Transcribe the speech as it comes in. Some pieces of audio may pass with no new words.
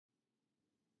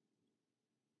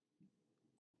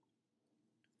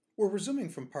We're resuming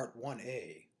from Part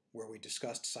 1A, where we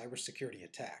discussed cybersecurity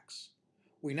attacks.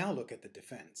 We now look at the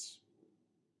defense.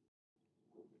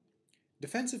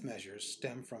 Defensive measures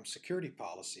stem from security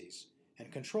policies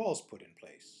and controls put in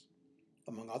place.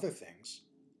 Among other things,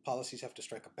 policies have to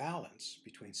strike a balance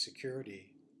between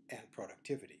security and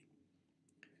productivity.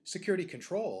 Security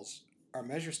controls are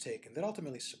measures taken that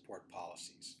ultimately support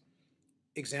policies.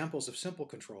 Examples of simple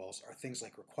controls are things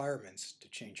like requirements to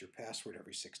change your password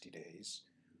every 60 days,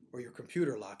 or your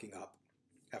computer locking up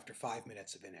after 5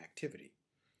 minutes of inactivity.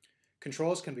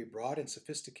 Controls can be broad and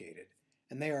sophisticated,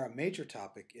 and they are a major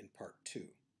topic in Part 2.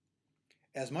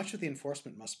 As much of the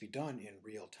enforcement must be done in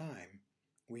real time,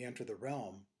 we enter the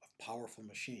realm of powerful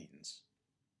machines.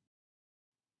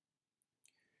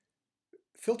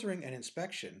 Filtering and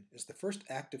inspection is the first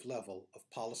active level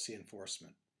of policy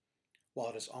enforcement. While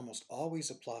it is almost always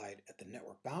applied at the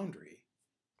network boundary,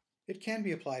 it can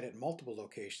be applied at multiple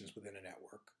locations within a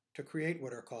network to create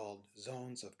what are called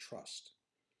zones of trust.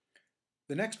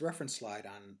 The next reference slide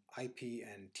on IP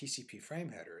and TCP frame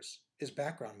headers is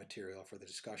background material for the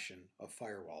discussion of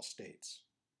firewall states.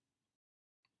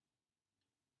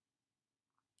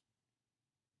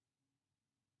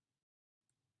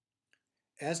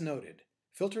 As noted,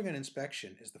 filtering and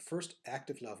inspection is the first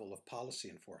active level of policy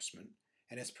enforcement,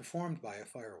 and is performed by a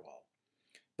firewall.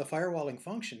 The firewalling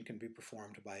function can be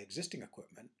performed by existing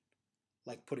equipment,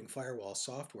 like putting firewall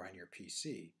software on your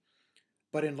PC,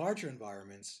 but in larger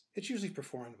environments, it's usually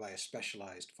performed by a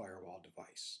specialized firewall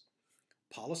device.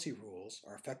 Policy rules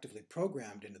are effectively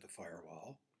programmed into the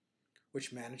firewall,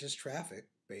 which manages traffic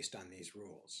based on these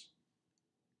rules.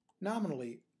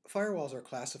 Nominally, firewalls are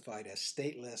classified as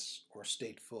stateless or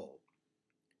stateful.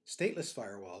 Stateless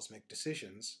firewalls make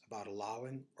decisions about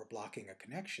allowing or blocking a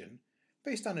connection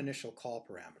based on initial call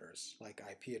parameters like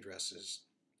IP addresses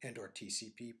and/or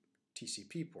TCP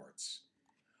ports,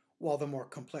 while the more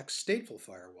complex stateful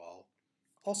firewall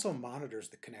also monitors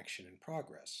the connection in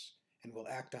progress and will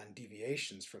act on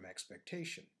deviations from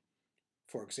expectation.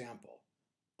 For example,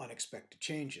 unexpected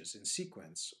changes in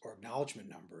sequence or acknowledgement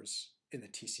numbers in the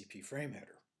Tcp frame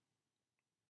header.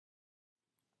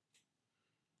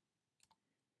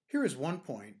 Here is one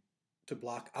point to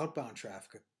block outbound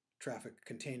traffic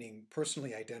containing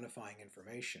personally identifying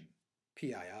information,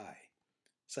 PII,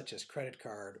 such as credit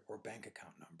card or bank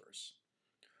account numbers.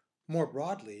 More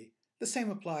broadly, the same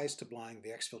applies to blocking the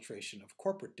exfiltration of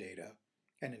corporate data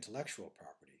and intellectual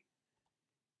property.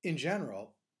 In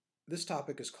general, this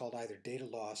topic is called either data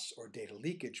loss or data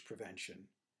leakage prevention,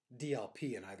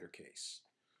 DLP in either case.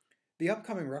 The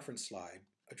upcoming reference slide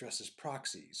addresses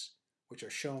proxies, which are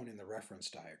shown in the reference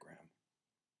diagram.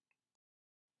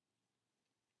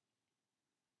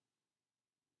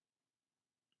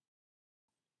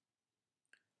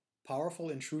 Powerful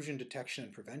intrusion detection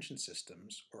and prevention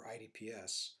systems, or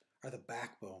IDPS, are the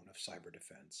backbone of cyber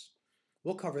defense.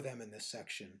 We'll cover them in this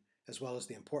section, as well as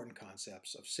the important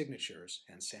concepts of signatures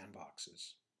and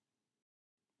sandboxes.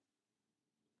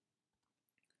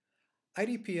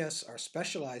 IDPS are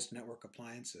specialized network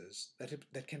appliances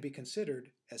that can be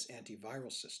considered as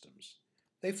antiviral systems.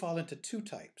 They fall into two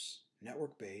types,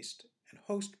 network-based and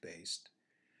host-based,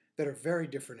 that are very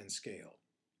different in scale.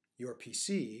 Your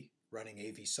PC, running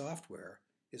AV software,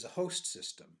 is a host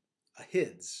system, a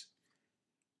HIDS.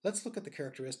 Let's look at the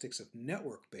characteristics of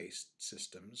network-based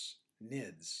systems,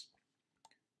 NIDS.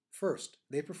 First,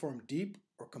 they perform deep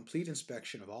or complete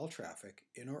inspection of all traffic,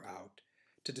 in or out,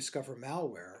 to discover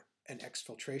malware and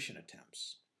exfiltration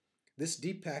attempts. This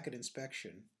deep packet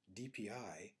inspection,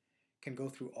 DPI, can go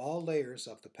through all layers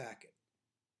of the packet.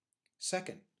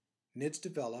 Second, NIDS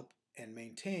develop and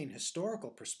maintain historical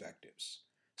perspectives,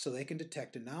 so they can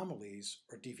detect anomalies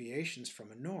or deviations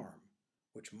from a norm,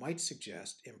 which might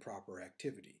suggest improper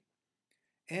activity.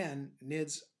 And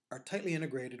NIDS are tightly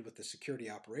integrated with the Security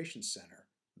Operations Center,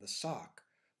 the SOC,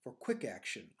 for quick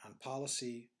action on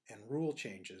policy and rule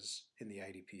changes in the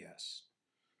IDPS.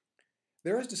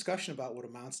 There is discussion about what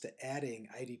amounts to adding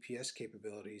IDPS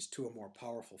capabilities to a more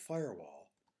powerful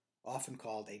firewall, often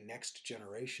called a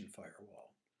next-generation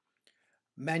firewall.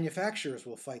 Manufacturers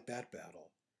will fight that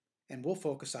battle, and we'll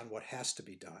focus on what has to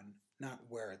be done, not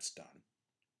where it's done.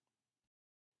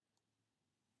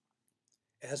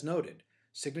 As noted,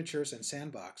 signatures and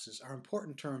sandboxes are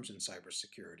important terms in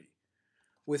cybersecurity.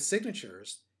 With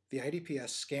signatures, the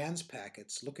IDPS scans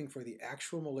packets looking for the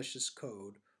actual malicious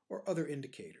code or other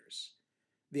indicators.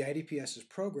 The IDPS is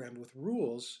programmed with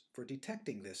rules for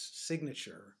detecting this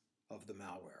signature of the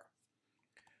malware.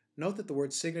 Note that the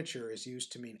word signature is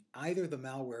used to mean either the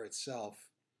malware itself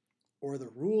or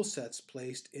the rule sets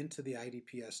placed into the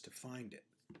IDPS to find it.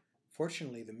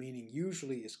 Fortunately, the meaning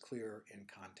usually is clear in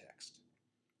context.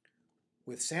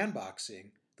 With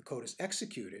sandboxing, the code is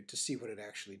executed to see what it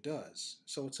actually does,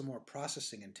 so it's a more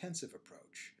processing-intensive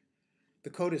approach. The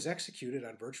code is executed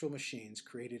on virtual machines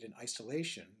created in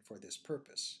isolation for this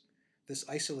purpose. This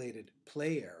isolated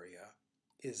play area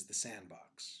is the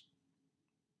sandbox.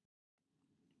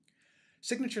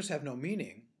 Signatures have no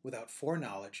meaning without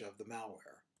foreknowledge of the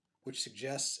malware, which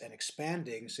suggests an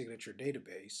expanding signature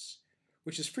database,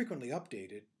 which is frequently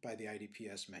updated by the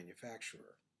IDPS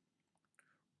manufacturer.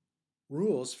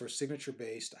 Rules for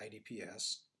signature-based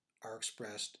IDPS are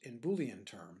expressed in Boolean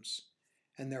terms,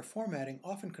 and their formatting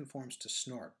often conforms to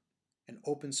Snort, an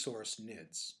open-source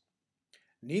NIDS.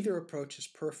 Neither approach is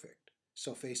perfect,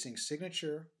 so facing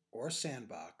signature or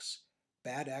sandbox,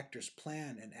 bad actors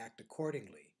plan and act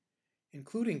accordingly,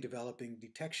 including developing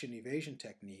detection evasion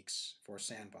techniques for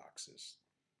sandboxes.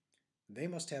 They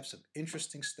must have some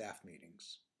interesting staff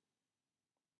meetings.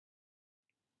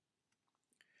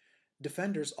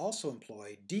 Defenders also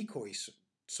employ decoy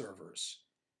servers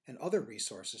and other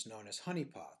resources known as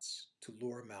honeypots to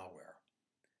lure malware.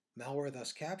 Malware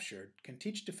thus captured can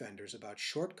teach defenders about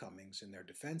shortcomings in their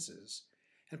defenses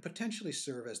and potentially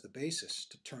serve as the basis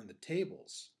to turn the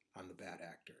tables on the bad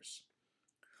actors.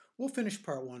 We'll finish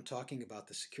part 1 talking about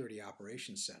the Security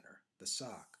Operations Center, the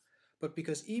SOC, but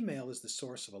because email is the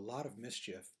source of a lot of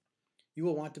mischief, you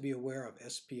will want to be aware of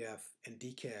SPF and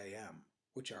DKIM,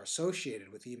 which are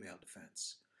associated with email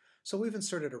defense. So we've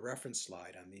inserted a reference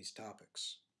slide on these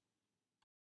topics.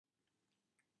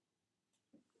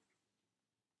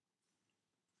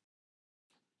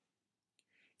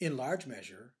 In large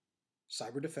measure,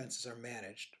 cyber defenses are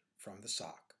managed from the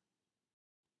SOC.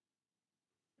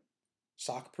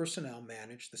 SOC personnel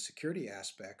manage the security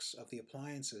aspects of the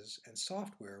appliances and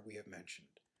software we have mentioned.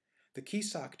 The key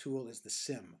SOC tool is the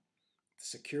SIM, the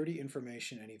Security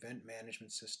Information and Event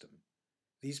Management System.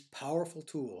 These powerful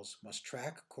tools must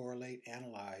track, correlate,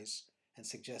 analyze, and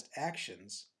suggest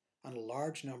actions on a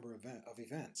large number of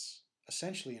events,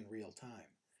 essentially in real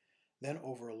time. Then,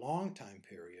 over a long time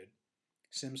period,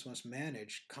 SIMs must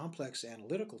manage complex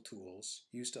analytical tools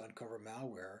used to uncover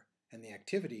malware and the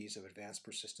activities of advanced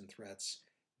persistent threats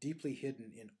deeply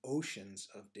hidden in oceans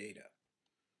of data.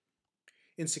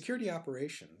 In security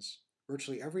operations,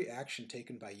 virtually every action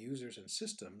taken by users and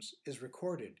systems is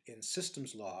recorded in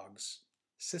systems logs,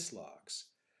 syslogs.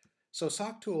 So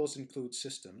SOC tools include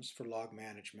systems for log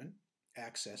management,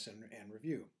 access, and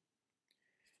review.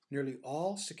 Nearly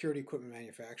all security equipment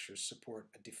manufacturers support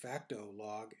a de facto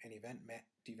log and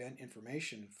event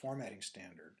information formatting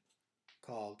standard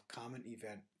called Common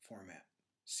Event Format,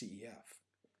 CEF.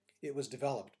 It was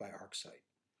developed by ArcSight.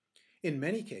 In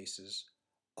many cases,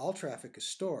 all traffic is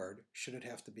stored should it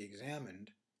have to be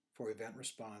examined for event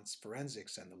response,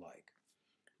 forensics, and the like.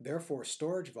 Therefore,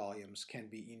 storage volumes can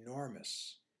be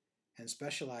enormous, and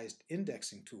specialized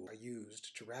indexing tools are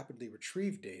used to rapidly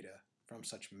retrieve data from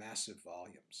such massive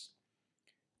volumes.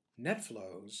 Net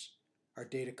flows are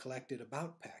data collected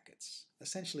about packets,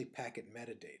 essentially packet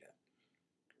metadata.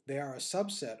 They are a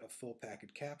subset of full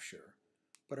packet capture,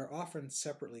 but are often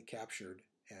separately captured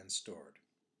and stored.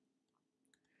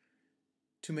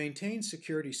 To maintain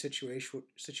security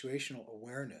situational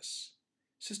awareness,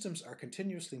 systems are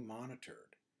continuously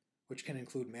monitored, which can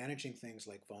include managing things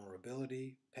like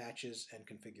vulnerability, patches, and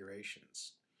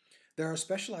configurations. There are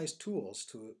specialized tools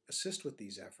to assist with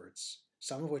these efforts,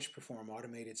 some of which perform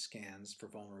automated scans for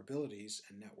vulnerabilities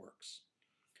and networks.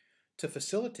 To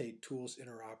facilitate tools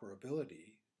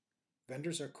interoperability,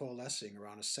 vendors are coalescing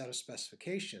around a set of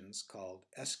specifications called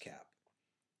SCAP,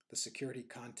 the Security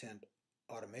Content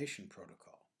Automation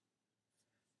Protocol.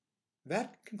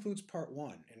 That concludes part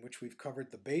 1, in which we've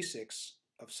covered the basics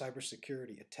of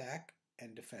cybersecurity attack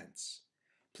and defense.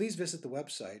 Please visit the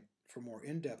website for more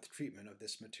in-depth treatment of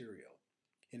this material.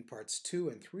 In parts 2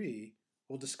 and 3,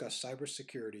 we'll discuss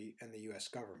cybersecurity and the U.S.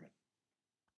 government.